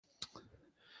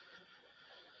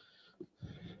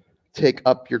Take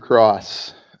up your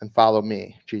cross and follow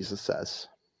me, Jesus says.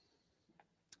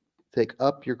 Take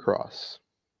up your cross.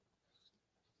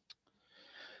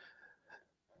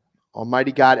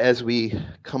 Almighty God, as we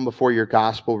come before your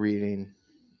gospel reading,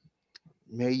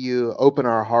 may you open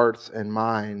our hearts and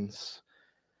minds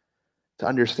to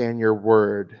understand your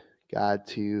word, God,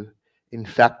 to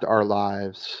infect our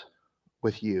lives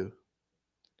with you.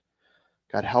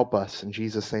 God, help us. In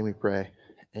Jesus' name we pray.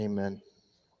 Amen.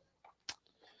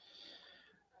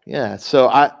 Yeah, so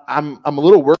I'm a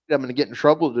little worried I'm going to get in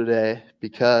trouble today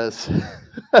because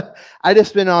I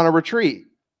just been on a retreat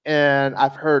and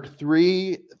I've heard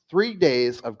three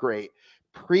days of great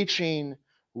preaching,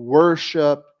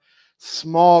 worship,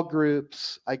 small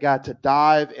groups. I got to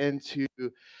dive into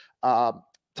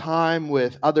time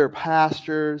with other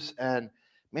pastors, and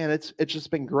man, it's just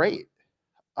been great.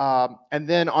 And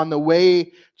then on the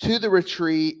way to the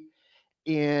retreat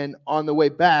and on the way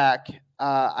back,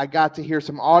 I got to hear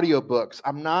some audiobooks.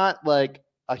 I'm not like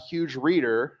a huge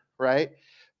reader, right?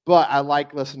 But I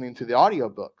like listening to the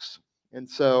audiobooks. And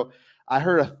so I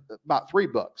heard about 3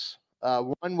 books.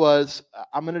 One was,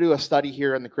 I'm going to do a study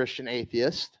here on the Christian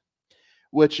atheist,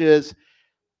 which is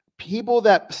people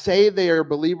that say they are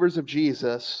believers of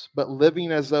Jesus, but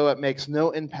living as though it makes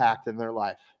no impact in their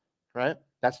life, right?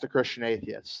 That's the Christian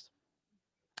atheist.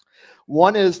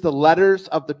 One is the Letters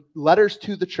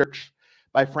to the Church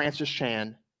by Francis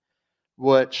Chan,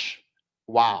 which,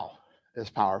 wow, is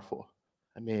powerful.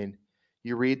 I mean,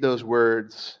 you read those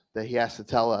words that he has to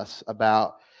tell us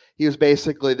about. He was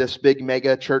basically this big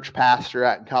mega church pastor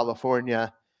out in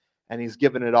California, and he's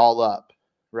given it all up,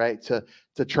 right, to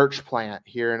church plant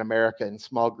here in America in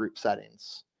small group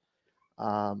settings.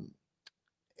 And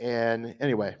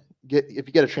anyway, if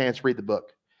you get a chance, read the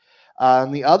book.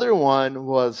 And the other one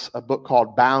was a book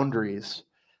called Boundaries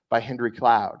by Henry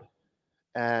Cloud.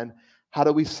 And how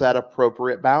do we set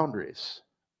appropriate boundaries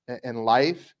in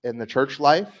life, in the church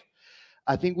life?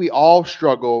 I think we all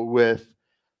struggle with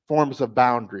forms of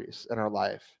boundaries in our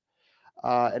life.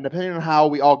 And depending on how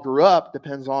we all grew up,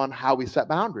 depends on how we set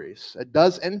boundaries. It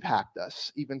does impact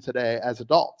us, even today as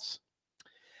adults.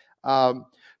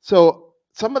 So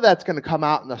some of that's going to come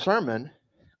out in the sermon.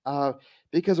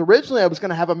 Because originally I was going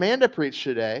to have Amanda preach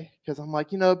today, because I'm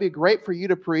like, it'd be great for you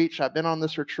to preach. I've been on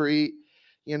this retreat,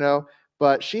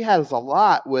 but she has a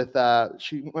lot with,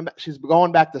 she's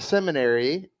going back to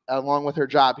seminary along with her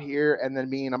job here and then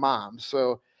being a mom.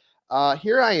 So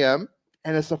here I am,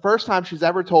 and it's the first time she's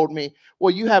ever told me,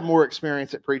 well, you have more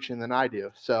experience at preaching than I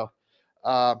do. So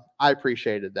I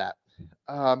appreciated that.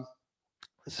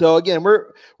 So again,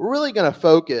 we're really going to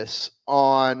focus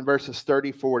on verses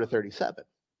 34 to 37.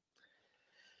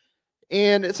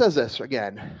 And it says this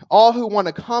again: all who want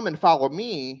to come and follow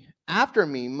me after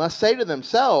me must say no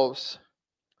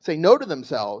to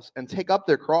themselves and take up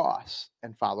their cross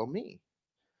and follow me.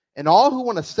 And all who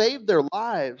want to save their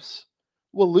lives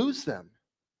will lose them.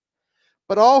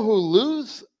 But all who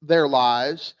lose their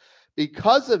lives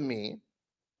because of me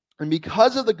and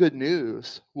because of the good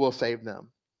news will save them.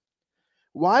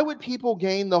 Why would people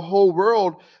gain the whole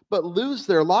world but lose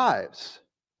their lives?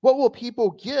 What will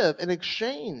people give in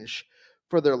exchange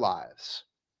for their lives?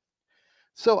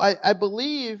 So I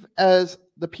believe as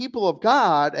the people of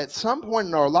God, at some point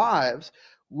in our lives,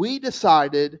 we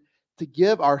decided to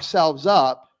give ourselves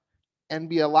up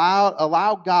and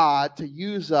allow God to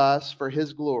use us for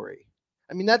his glory.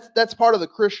 I mean, that's part of the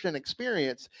Christian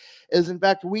experience, is in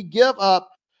fact, we give up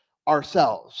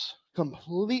ourselves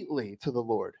completely to the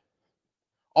Lord.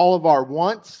 All of our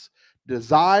wants,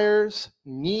 desires,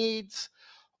 needs,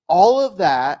 all of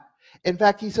that. In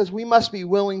fact, he says we must be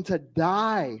willing to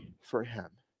die for him,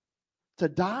 to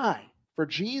die for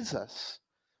Jesus.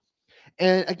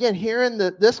 And again, here in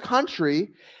this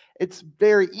country, it's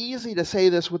very easy to say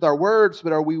this with our words,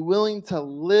 but are we willing to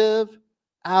live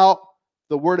out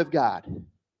the Word of God?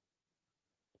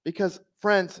 Because,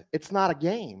 friends, it's not a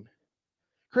game.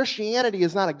 Christianity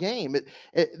is not a game.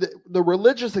 The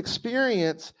religious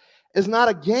experience is not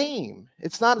a game.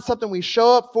 It's not something we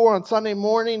show up for on Sunday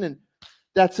morning and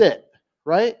that's it,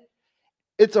 right?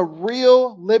 It's a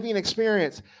real living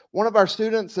experience. One of our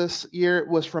students this year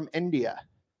was from India.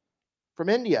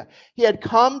 He had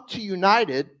come to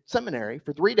United Seminary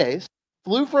for 3 days,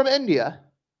 flew from India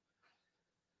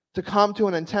to come to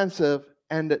an intensive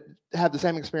and have the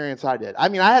same experience I did. I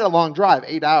mean, I had a long drive,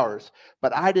 8 hours,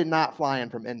 but I did not fly in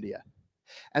from India.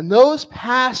 And those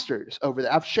pastors over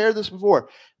there, I've shared this before,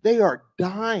 they are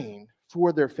dying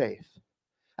for their faith.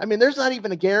 I mean, there's not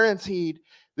even a guaranteed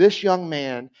this young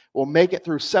man will make it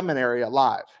through seminary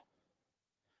alive.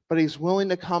 But he's willing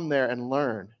to come there and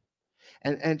learn.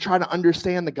 and try to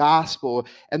understand the gospel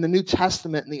and the New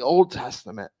Testament and the Old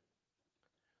Testament,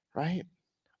 right?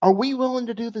 Are we willing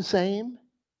to do the same?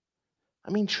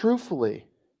 I mean, truthfully.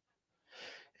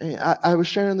 I was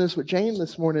sharing this with Jane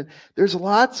this morning. There's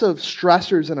lots of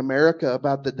stressors in America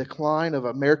about the decline of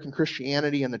American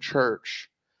Christianity and the church,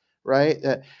 right?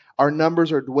 That our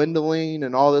numbers are dwindling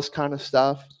and all this kind of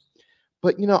stuff.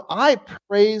 But, I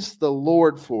praise the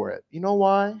Lord for it. You know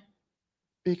why?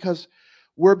 Because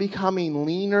we're becoming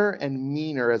leaner and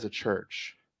meaner as a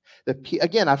church.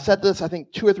 Again, I've said this, I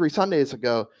think, 2 or 3 Sundays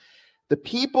ago. The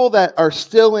people that are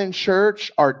still in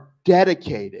church are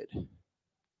dedicated.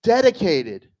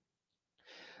 Dedicated.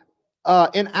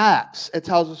 In Acts, it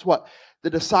tells us what? The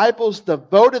disciples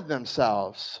devoted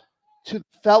themselves to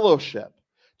fellowship,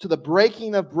 to the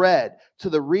breaking of bread, to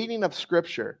the reading of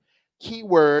Scripture. Key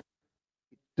word,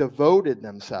 devoted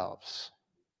themselves.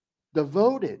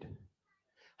 Devoted.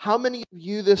 How many of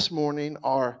you this morning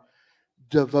are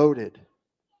devoted?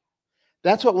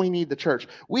 That's what we need the church.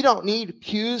 We don't need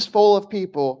pews full of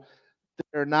people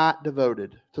that are not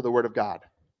devoted to the Word of God.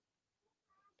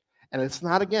 And it's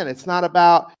not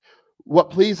about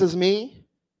what pleases me.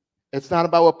 It's not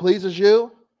about what pleases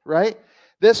you, right?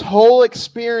 This whole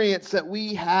experience that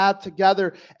we have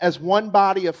together as one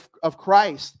body of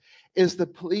Christ is to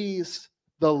please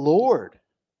the Lord.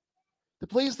 To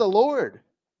please the Lord,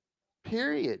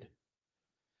 period.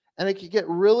 And it can get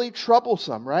really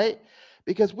troublesome, right?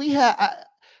 Because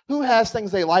who has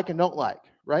things they like and don't like,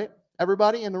 right?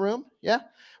 Everybody in the room? Yeah?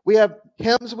 We have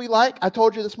hymns we like. I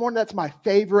told you this morning, that's my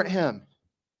favorite hymn.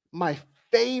 My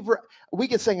favorite. We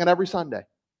could sing it every Sunday.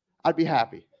 I'd be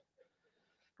happy.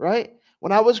 Right?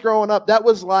 When I was growing up, that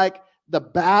was like the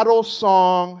battle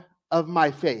song of my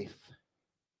faith.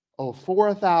 Oh, for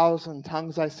 1,000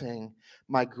 tongues I sing,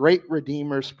 my great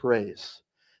Redeemer's praise,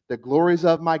 the glories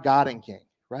of my God and King.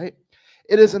 Right?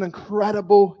 It is an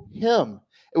incredible hymn.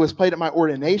 It was played at my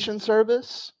ordination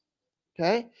service.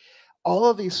 Okay? All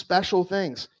of these special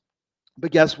things.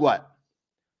 But guess what?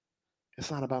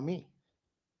 It's not about me.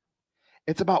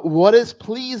 It's about what is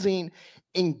pleasing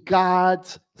in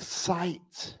God's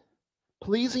sight.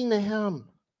 Pleasing to Him.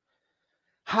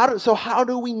 How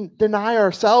do we deny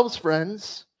ourselves,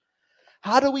 friends?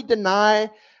 How do we deny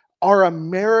our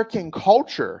American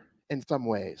culture in some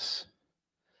ways?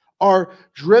 Our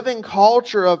driven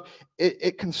culture of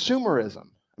consumerism.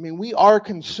 I mean, we are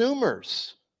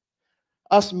consumers.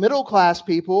 Us middle-class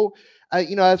people,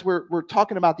 as we're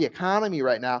talking about the economy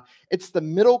right now, it's the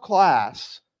middle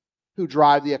class who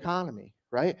drive the economy,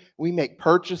 right? We make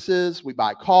purchases, we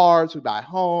buy cars, we buy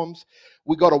homes,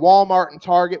 we go to Walmart and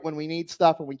Target when we need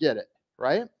stuff and we get it,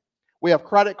 right? We have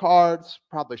credit cards,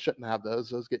 probably shouldn't have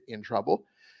those get you in trouble,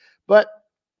 but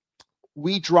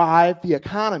we drive the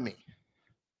economy.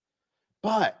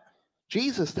 But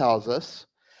Jesus tells us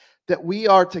that we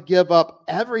are to give up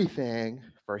everything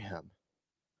for Him.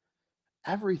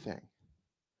 Everything.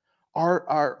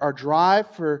 Our drive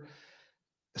for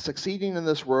succeeding in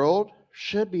this world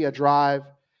should be a drive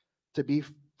to be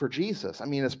for Jesus. I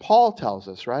mean, as Paul tells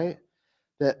us, right?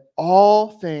 That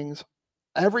all things,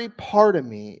 every part of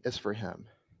me is for Him.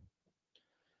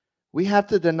 We have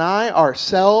to deny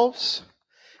ourselves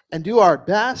and do our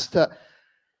best to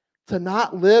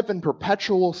not live in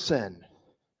perpetual sin,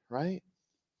 right?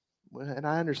 And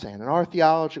I understand. In our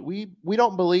theology, we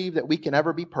don't believe that we can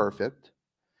ever be perfect.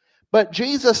 But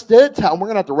Jesus did tell, and we're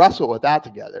going to have to wrestle with that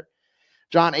together.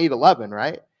 John 8:11,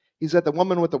 right? He's at the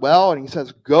woman with the well, and He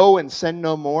says, go and sin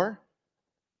no more.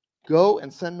 Go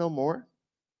and sin no more.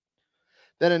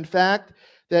 That in fact,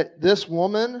 that this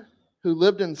woman who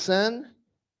lived in sin,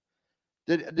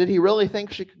 did He really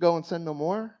think she could go and sin no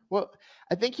more? Well,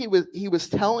 I think he was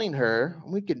telling her,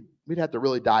 we'd have to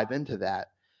really dive into that.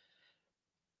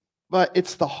 But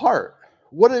it's the heart.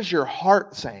 What is your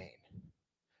heart saying?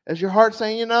 Is your heart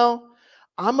saying,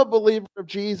 I'm a believer of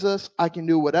Jesus. I can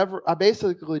do whatever. I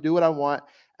basically do what I want,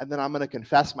 and then I'm going to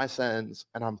confess my sins,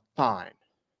 and I'm fine.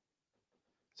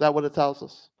 Is that what it tells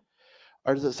us?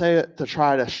 Or does it say to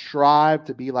try to strive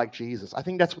to be like Jesus? I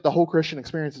think that's what the whole Christian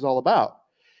experience is all about,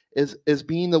 is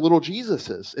being the little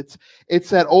Jesuses. It's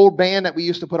that old band that we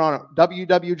used to put on,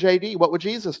 WWJD. What would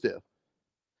Jesus do?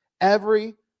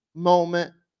 Every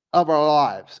moment of our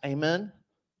lives. Amen?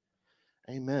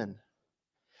 Amen.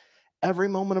 Every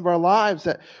moment of our lives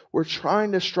that we're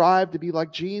trying to strive to be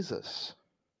like Jesus.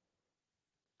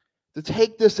 To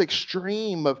take this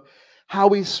extreme of how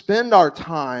we spend our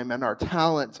time and our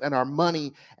talents and our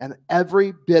money and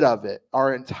every bit of it,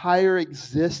 our entire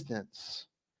existence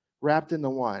wrapped into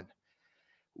one.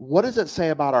 What does it say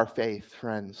about our faith,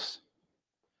 friends?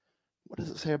 What does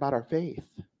it say about our faith?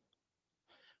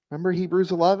 Remember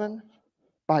Hebrews 11?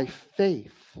 By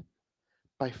faith.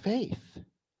 By faith.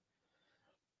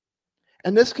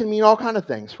 And this can mean all kinds of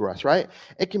things for us, right?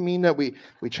 It can mean that we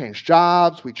change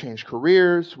jobs, we change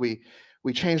careers, we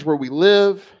change where we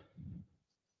live.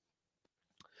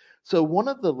 So one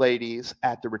of the ladies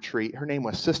at the retreat, her name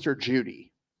was Sister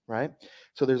Judy, right?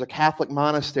 So there's a Catholic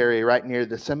monastery right near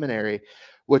the seminary,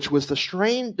 which was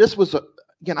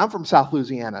again, I'm from South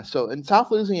Louisiana. So in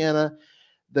South Louisiana,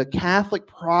 the Catholic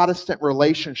Protestant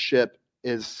relationship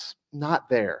is not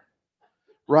there,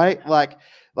 right? Like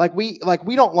we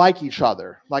don't like each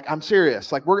other. Like, I'm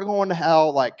serious. Like, we're going to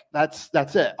hell. Like, that's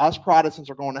it. Us Protestants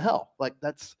are going to hell. Like,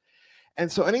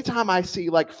 and so anytime I see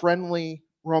like friendly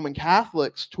Roman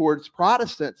Catholics towards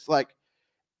Protestants, like,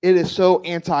 it is so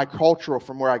anti-cultural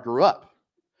from where I grew up.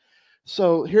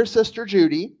 So here's Sister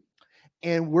Judy,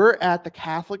 and we're at the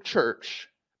Catholic Church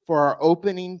for our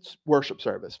opening worship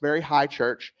service. Very high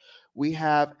church. We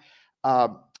have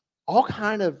all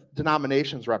kind of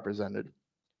denominations represented,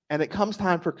 and it comes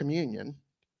time for communion.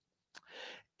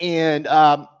 And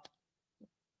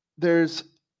there's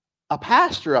a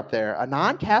pastor up there, a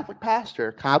non-Catholic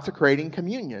pastor, consecrating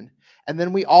communion. And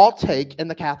then we all take in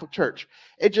the Catholic Church.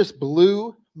 It just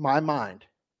blew my mind.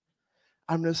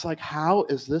 I'm just like, how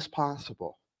is this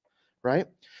possible? Right?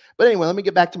 But anyway, let me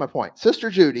get back to my point.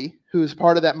 Sister Judy, who is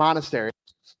part of that monastery,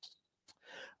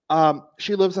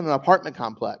 she lives in an apartment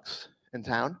complex in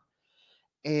town.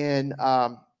 And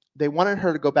they wanted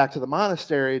her to go back to the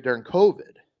monastery during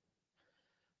COVID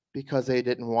because they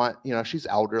didn't want, she's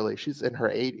elderly. She's in her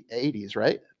 80s,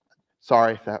 right?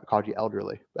 Sorry if I called you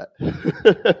elderly, but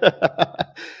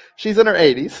she's in her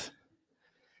 80s.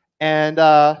 And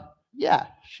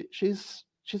she's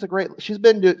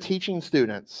been teaching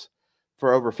students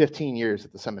for over 15 years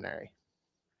at the seminary.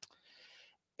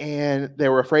 And they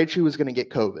were afraid she was going to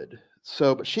get COVID.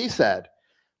 But she said,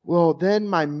 well, then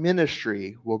my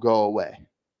ministry will go away.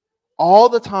 All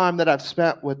the time that I've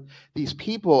spent with these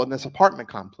people in this apartment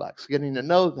complex, getting to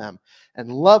know them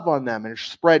and love on them and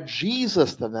spread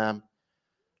Jesus to them,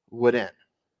 would end.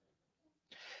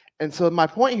 And so my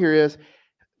point here is,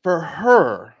 for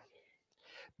her,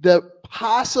 the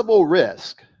possible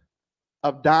risk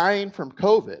of dying from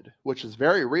COVID, which is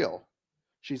very real.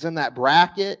 She's in that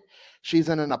bracket. She's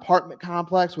in an apartment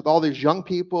complex with all these young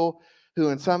people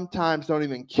who sometimes don't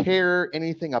even care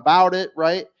anything about it,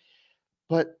 right?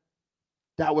 But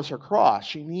that was her cross.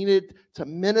 She needed to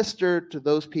minister to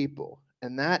those people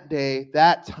in that day,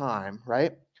 that time,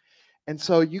 right? And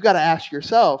so you got to ask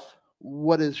yourself,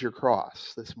 what is your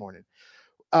cross this morning?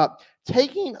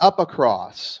 Taking up a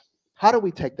cross, how do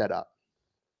we take that up?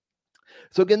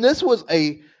 So again, this was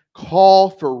a call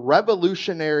for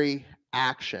revolutionary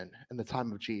action in the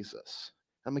time of Jesus.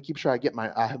 I'm going to keep sure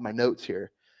I have my notes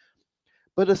here.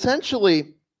 But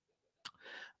essentially,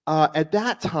 at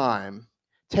that time,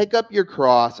 take up your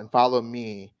cross and follow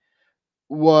me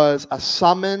was a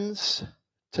summons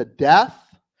to death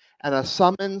and a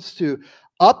summons to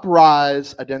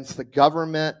uprise against the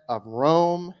government of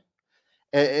Rome.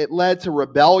 It led to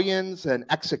rebellions and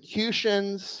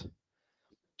executions.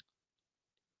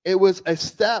 It was a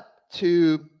step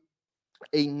to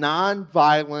a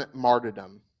nonviolent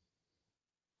martyrdom.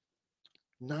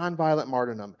 Nonviolent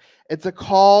martyrdom. It's a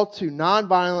call to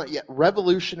nonviolent yet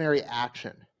revolutionary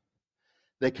action.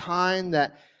 The kind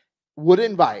that would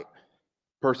invite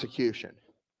persecution.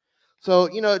 So,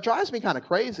 it drives me kind of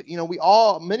crazy.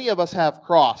 Many of us have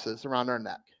crosses around our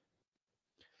neck.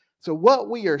 So what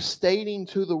we are stating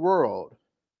to the world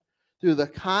through the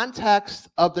context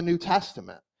of the New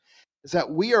Testament is that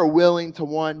we are willing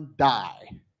to, die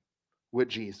with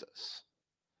Jesus.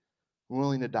 We're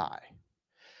willing to die.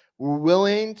 We're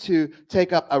willing to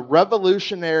take up a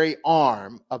revolutionary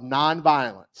arm of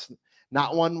nonviolence,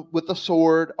 not one with a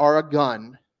sword or a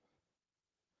gun,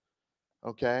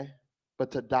 okay,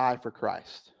 but to die for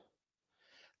Christ.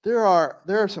 There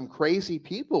are some crazy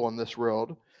people in this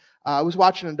world. I was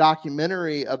watching a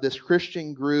documentary of this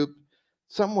Christian group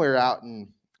somewhere out in,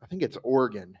 I think it's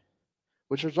Oregon,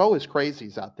 which there's always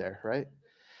crazies out there, right?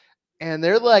 And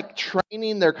they're like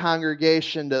training their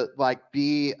congregation to like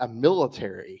be a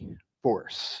military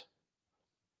force.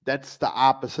 That's the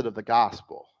opposite of the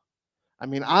gospel. I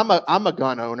mean, I'm a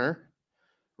gun owner,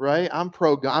 right? I'm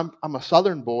pro-gun. I'm a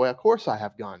Southern boy. Of course I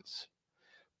have guns.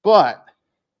 But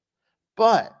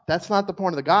that's not the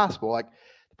point of the gospel. Like,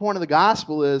 the point of the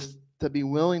gospel is to be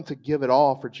willing to give it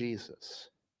all for Jesus.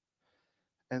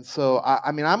 And so,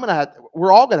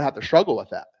 we're all going to have to struggle with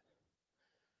that.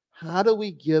 How do we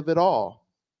give it all?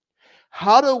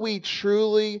 How do we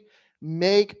truly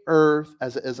make earth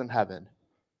as it is in heaven?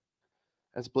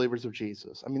 as believers of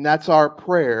Jesus. I mean, that's our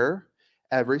prayer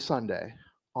every Sunday,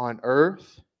 on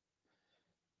earth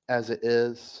as it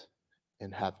is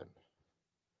in heaven.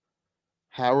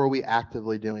 How are we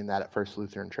actively doing that at First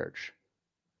Lutheran Church?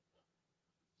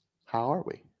 How are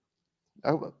we?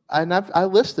 I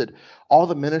listed all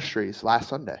the ministries last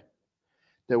Sunday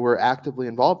that we're actively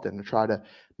involved in to try to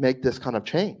make this kind of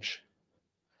change.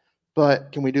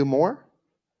 But can we do more?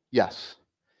 Yes.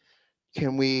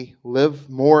 Can we live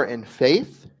more in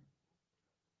faith?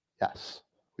 Yes,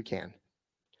 we can.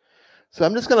 So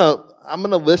I'm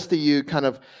gonna list to you kind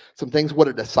of some things what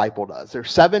a disciple does. There's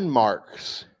 7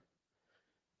 marks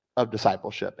of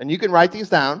discipleship, and you can write these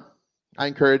down. I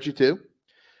encourage you to.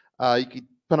 You can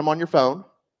put them on your phone,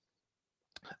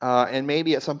 and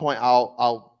maybe at some point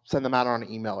I'll send them out on an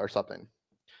email or something.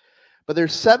 But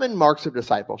there's 7 marks of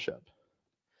discipleship.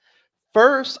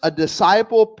 First, a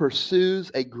disciple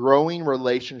pursues a growing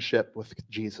relationship with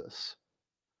Jesus.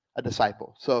 A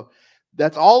disciple. So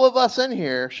that's all of us in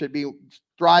here should be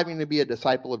striving to be a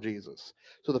disciple of Jesus.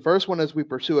 So the first one is we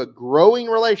pursue a growing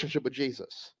relationship with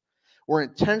Jesus. We're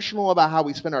intentional about how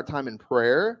we spend our time in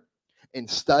prayer, in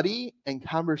study, and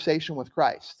conversation with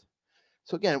Christ.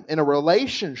 So again, in a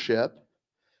relationship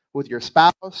with your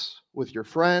spouse, with your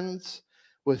friends,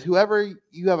 with whoever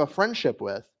you have a friendship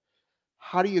with,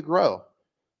 how do you grow?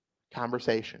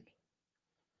 Conversation.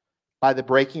 By the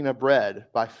breaking of bread,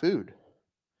 by food.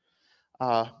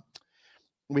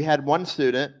 We had one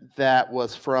student that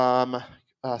was from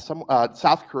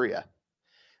South Korea,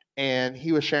 and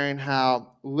he was sharing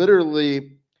how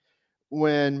literally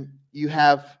when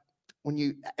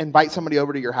you invite somebody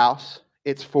over to your house,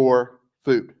 it's for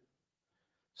food.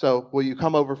 So will you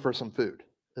come over for some food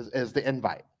as the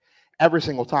invite every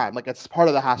single time? Like it's part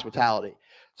of the hospitality.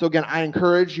 So again, I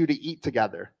encourage you to eat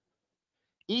together.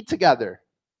 Eat together.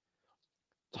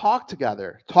 Talk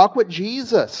together. Talk with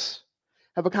Jesus.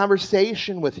 Have a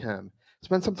conversation with him.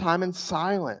 Spend some time in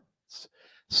silence.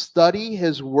 Study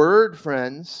his word,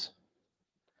 friends.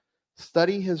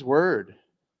 Study his word.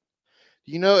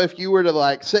 You know, if you were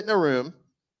to sit in a room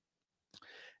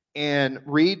and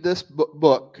read this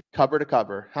book cover to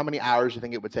cover, how many hours do you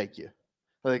think it would take you?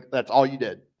 That's all you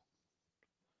did.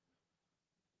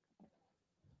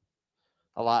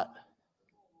 A lot.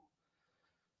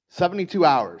 72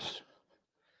 hours.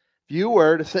 If you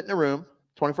were to sit in a room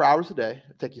 24 hours a day,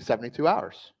 it'd take you 72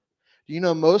 hours. Do you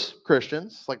know most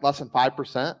Christians, like less than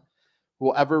 5%,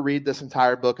 will ever read this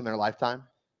entire book in their lifetime?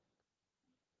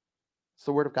 It's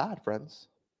the Word of God, friends.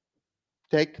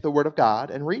 Take the Word of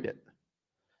God and read it.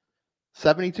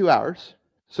 72 hours.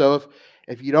 So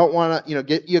if you don't want to,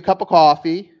 get you a cup of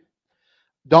coffee,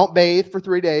 don't bathe for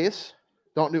 3 days,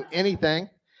 don't do anything,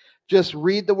 just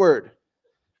read the Word.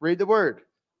 Read the Word.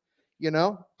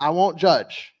 I won't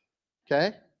judge.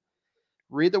 Okay?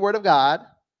 Read the Word of God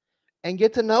and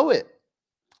get to know it.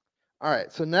 All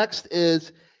right, so next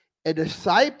is a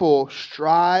disciple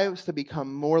strives to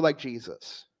become more like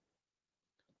Jesus.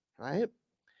 Right?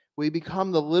 We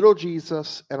become the little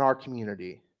Jesus in our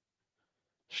community.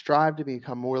 Strive to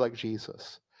become more like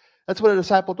Jesus. That's what a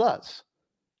disciple does.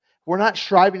 If we're not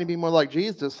striving to be more like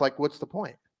Jesus, what's the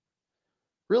point?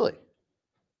 Really?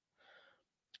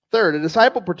 Third, a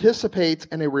disciple participates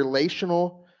in a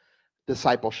relational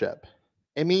discipleship.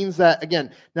 It means that,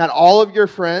 again, not all of your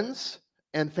friends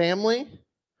and family,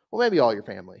 well, maybe all your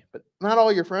family, but not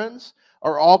all your friends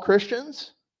are all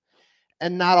Christians,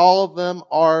 and not all of them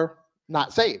are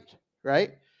not saved,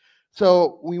 right?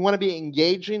 So we want to be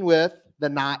engaging with the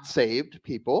not saved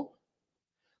people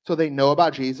so they know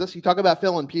about Jesus. You talk about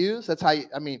filling pews,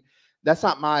 that's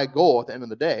not my goal at the end of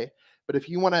the day, but if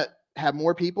you want to have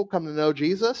more people come to know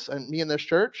Jesus and me in this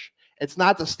church, it's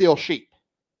not to steal sheep.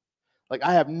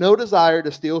 I have no desire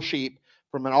to steal sheep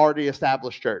from an already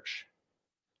established church.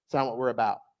 That's not what we're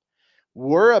about.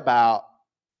 We're about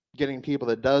getting people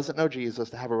that doesn't know Jesus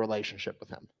to have a relationship with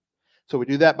him. So we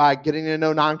do that by getting to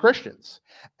know non-Christians.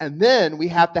 And then we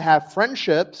have to have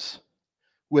friendships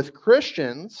with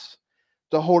Christians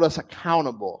to hold us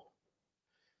accountable.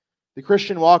 The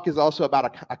Christian walk is also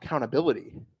about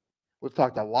accountability. We've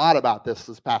talked a lot about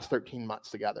this past 13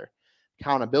 months together.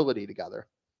 Accountability together.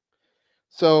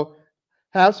 So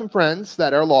have some friends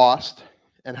that are lost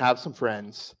and have some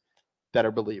friends that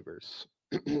are believers.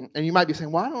 And you might be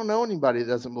saying, well, I don't know anybody that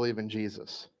doesn't believe in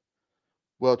Jesus.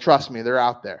 Well, trust me, they're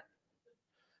out there.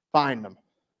 Find them.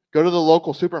 Go to the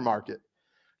local supermarket.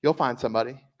 You'll find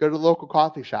somebody. Go to the local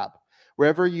coffee shop.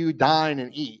 Wherever you dine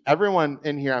and eat. Everyone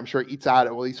in here, I'm sure, eats out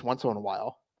at least once in a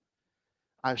while.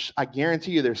 I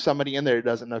guarantee you there's somebody in there who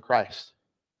doesn't know Christ.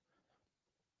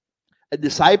 A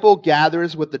disciple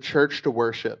gathers with the church to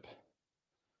worship.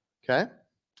 Okay?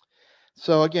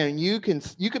 So again, you can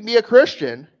be a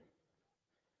Christian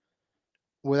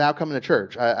without coming to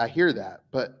church. I hear that.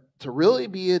 But to really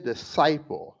be a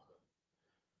disciple,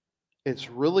 it's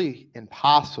really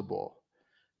impossible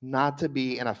not to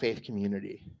be in a faith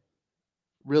community.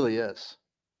 Really is.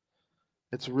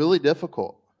 It's really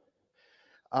difficult.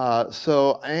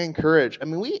 So I encourage. I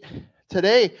mean,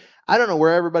 today, I don't know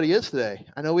where everybody is today.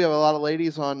 I know we have a lot of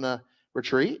ladies on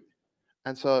retreat,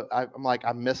 and so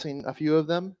I'm missing a few of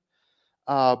them.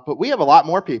 But we have a lot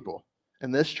more people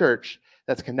in this church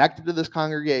that's connected to this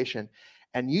congregation,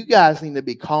 and you guys need to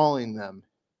be calling them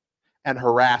and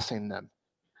harassing them,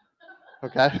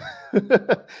 okay?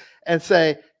 And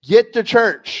say, get to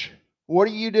church. What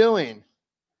are you doing?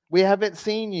 We haven't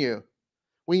seen you.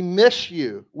 We miss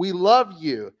you. We love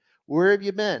you. Where have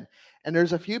you been? And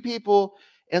there's a few people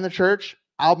in the church,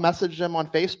 I'll message them on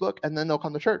Facebook, and then they'll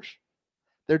come to church.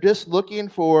 They're just looking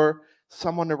for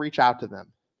someone to reach out to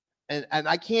them. And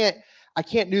I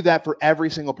can't do that for every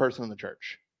single person in the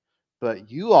church.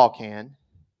 But you all can.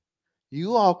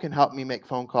 You all can help me make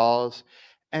phone calls.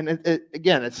 And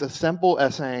again, it's as simple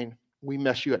as saying, we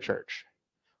miss you at church.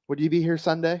 Would you be here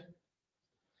Sunday?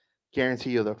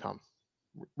 Guarantee you they'll come.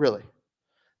 Really.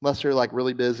 Unless you're like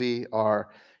really busy or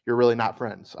you're really not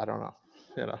friends. I don't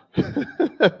know.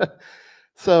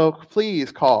 So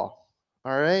please call.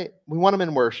 All right? We want them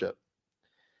in worship.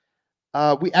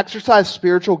 We exercise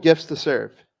spiritual gifts to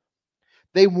serve.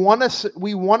 We want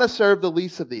to serve the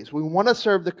least of these. We want to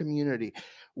serve the community.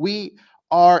 We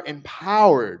are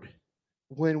empowered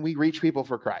when we reach people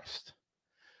for Christ.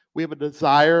 We have a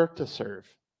desire to serve.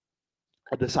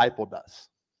 A disciple does.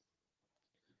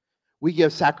 We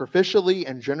give sacrificially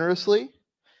and generously.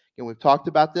 And we've talked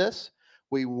about this.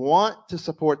 We want to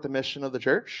support the mission of the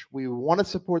church. We want to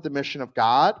support the mission of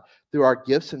God through our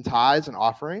gifts and tithes and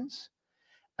offerings.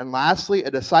 And lastly,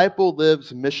 a disciple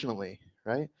lives missionally,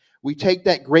 right? We take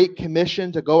that great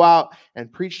commission to go out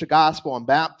and preach the gospel and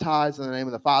baptize in the name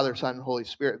of the Father, Son, and Holy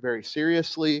Spirit very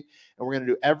seriously. And we're going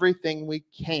to do everything we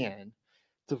can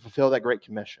to fulfill that great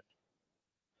commission.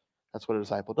 That's what a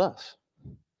disciple does.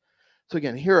 So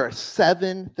again, here are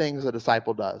 7 things a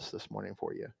disciple does this morning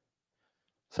for you.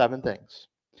 7 things.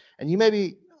 And you may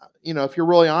be, if you're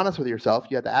really honest with yourself,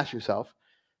 you have to ask yourself,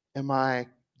 am I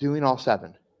doing all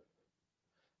 7?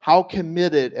 How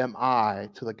committed am I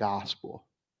to the gospel?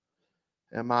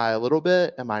 Am I a little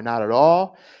bit? Am I not at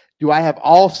all? Do I have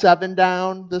all 7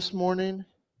 down this morning?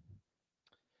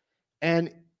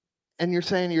 And you're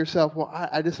saying to yourself, well,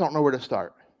 I just don't know where to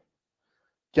start.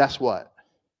 Guess what?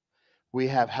 We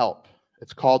have help.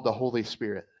 It's called the Holy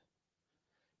Spirit.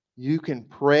 You can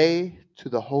pray to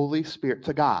the Holy Spirit,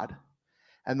 to God,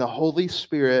 and the Holy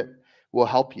Spirit will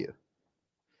help you.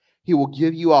 He will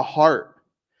give you a heart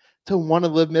to want to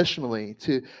live missionally,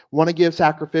 to want to give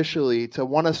sacrificially, to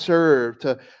want to serve,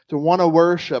 to want to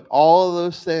worship, all of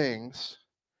those things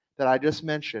that I just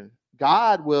mentioned.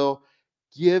 God will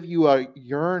give you a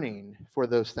yearning for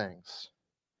those things.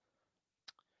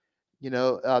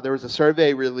 There was a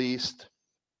survey released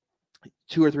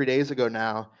 2 or 3 days ago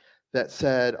now that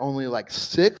said only like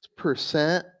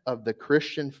 6% of the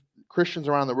Christians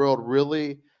around the world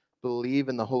really believe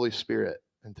in the Holy Spirit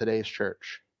in today's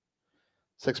church.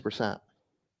 6%.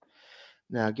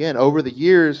 Now, again, over the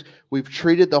years, we've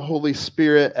treated the Holy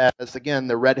Spirit as, again,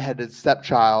 the redheaded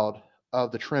stepchild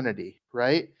of the Trinity,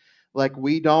 right? Like,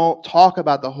 we don't talk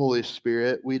about the Holy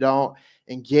Spirit. We don't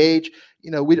engage.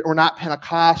 We're not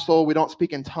Pentecostal. We don't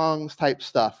speak in tongues type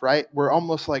stuff, right? We're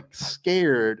almost like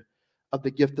scared of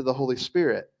the gift of the Holy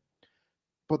Spirit.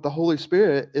 But the Holy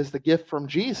Spirit is the gift from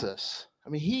Jesus. I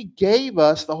mean, he gave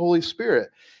us the Holy Spirit.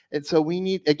 And so we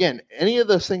need, again, any of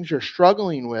those things you're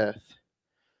struggling with,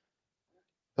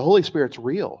 the Holy Spirit's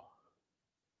real.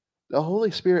 The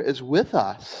Holy Spirit is with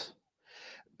us.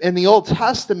 In the Old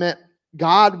Testament,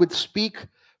 God would speak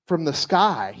from the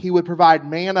sky. He would provide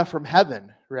manna from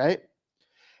heaven, right?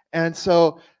 And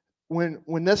so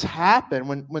when this happened,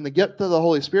 when the gift of the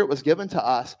Holy Spirit was given to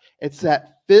us, it's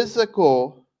that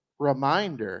physical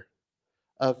reminder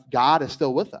of God is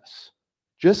still with us.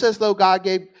 Just as though God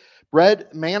gave bread,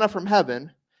 manna from heaven,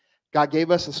 God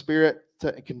gave us a Spirit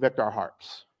to convict our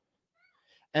hearts.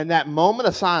 And that moment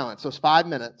of silence, those 5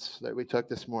 minutes that we took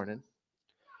this morning,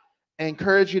 I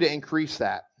encourage you to increase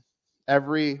that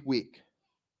every week.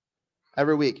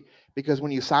 Every week. Because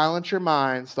when you silence your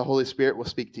minds, the Holy Spirit will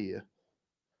speak to you.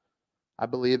 I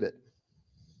believe it.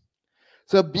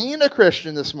 So being a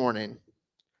Christian this morning,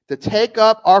 to take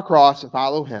up our cross and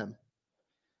follow him,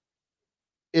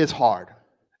 is hard.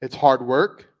 It's hard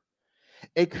work.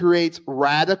 It creates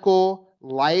radical,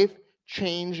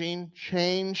 life-changing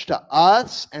change to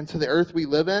us and to the earth we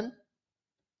live in.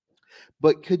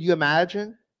 But could you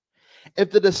imagine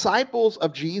if the disciples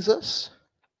of Jesus,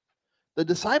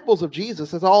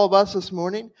 as all of us this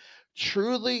morning,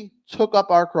 truly took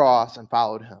up our cross and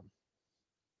followed him?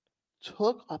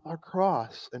 Took up our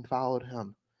cross and followed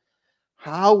him.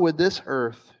 How would this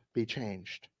earth be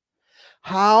changed?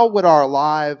 How would our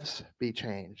lives be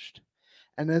changed?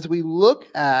 And as we look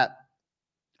at,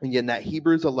 again, that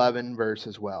Hebrews 11 verse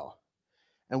as well,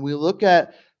 and we look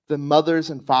at the mothers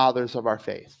and fathers of our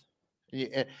faith.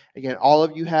 Again, all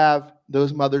of you have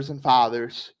those mothers and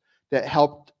fathers that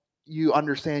helped you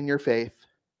understand your faith.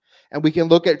 And we can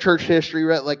look at church history,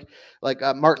 right? Like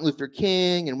Martin Luther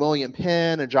King and William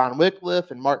Penn and John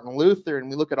Wycliffe and Martin Luther, and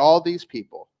we look at all these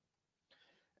people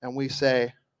and we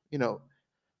say,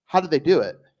 how did they do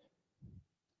it?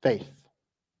 Faith.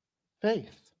 Faith.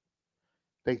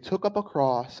 They took up a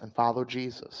cross and followed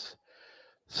Jesus.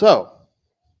 So,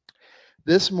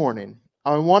 this morning,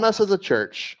 I want us as a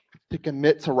church to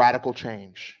commit to radical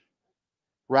change,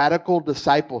 radical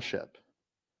discipleship.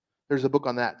 There's a book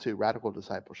on that too, Radical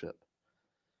Discipleship.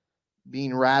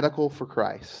 Being radical for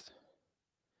Christ,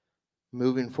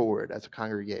 moving forward as a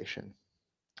congregation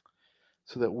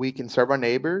so that we can serve our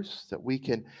neighbors, that we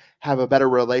can have a better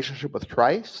relationship with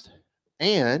Christ,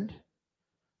 and a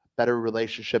better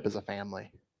relationship as a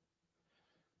family.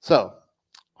 So,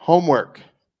 homework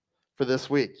for this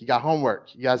week. You got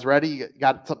homework. You guys ready? You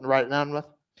got something to write it down with?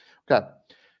 Okay.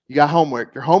 You got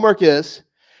homework. Your homework is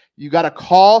you got to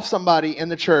call somebody in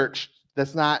the church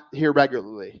that's not here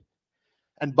regularly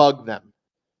and bug them.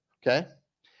 Okay?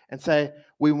 And say,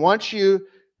 we want you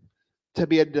to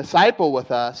be a disciple with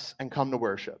us and come to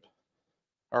worship.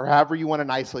 Or however you want to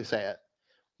nicely say it.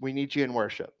 We need you in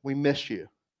worship. We miss you.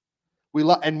 We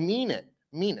love and mean it.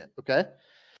 Mean it. Okay?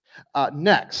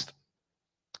 Next.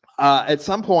 At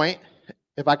some point,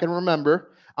 if I can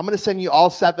remember, I'm going to send you all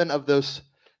 7 of those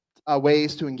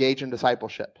ways to engage in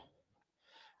discipleship.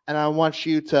 And I want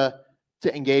you to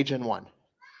engage in one.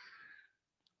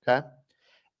 Okay?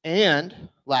 And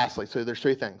lastly, so there's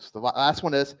 3 things. The last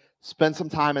one is spend some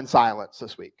time in silence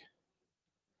this week.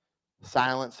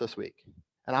 Silence this week.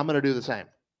 And I'm going to do the same.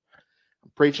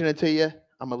 I'm preaching it to you.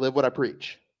 I'm going to live what I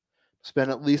preach.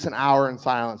 Spend at least an hour in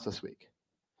silence this week.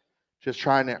 Just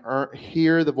trying to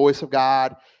hear the voice of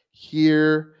God,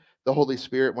 hear the Holy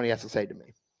Spirit when he has to say to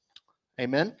me.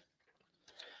 Amen?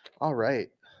 All right.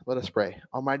 Let us pray.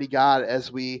 Almighty God,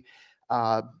 as we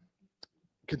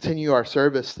continue our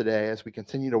service today, as we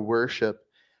continue to worship,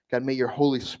 God, may your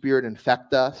Holy Spirit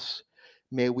infect us.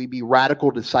 May we be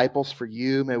radical disciples for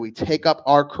you. May we take up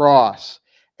our cross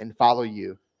and follow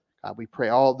you. God, we pray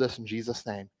all of this in Jesus'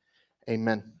 name.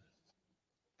 Amen.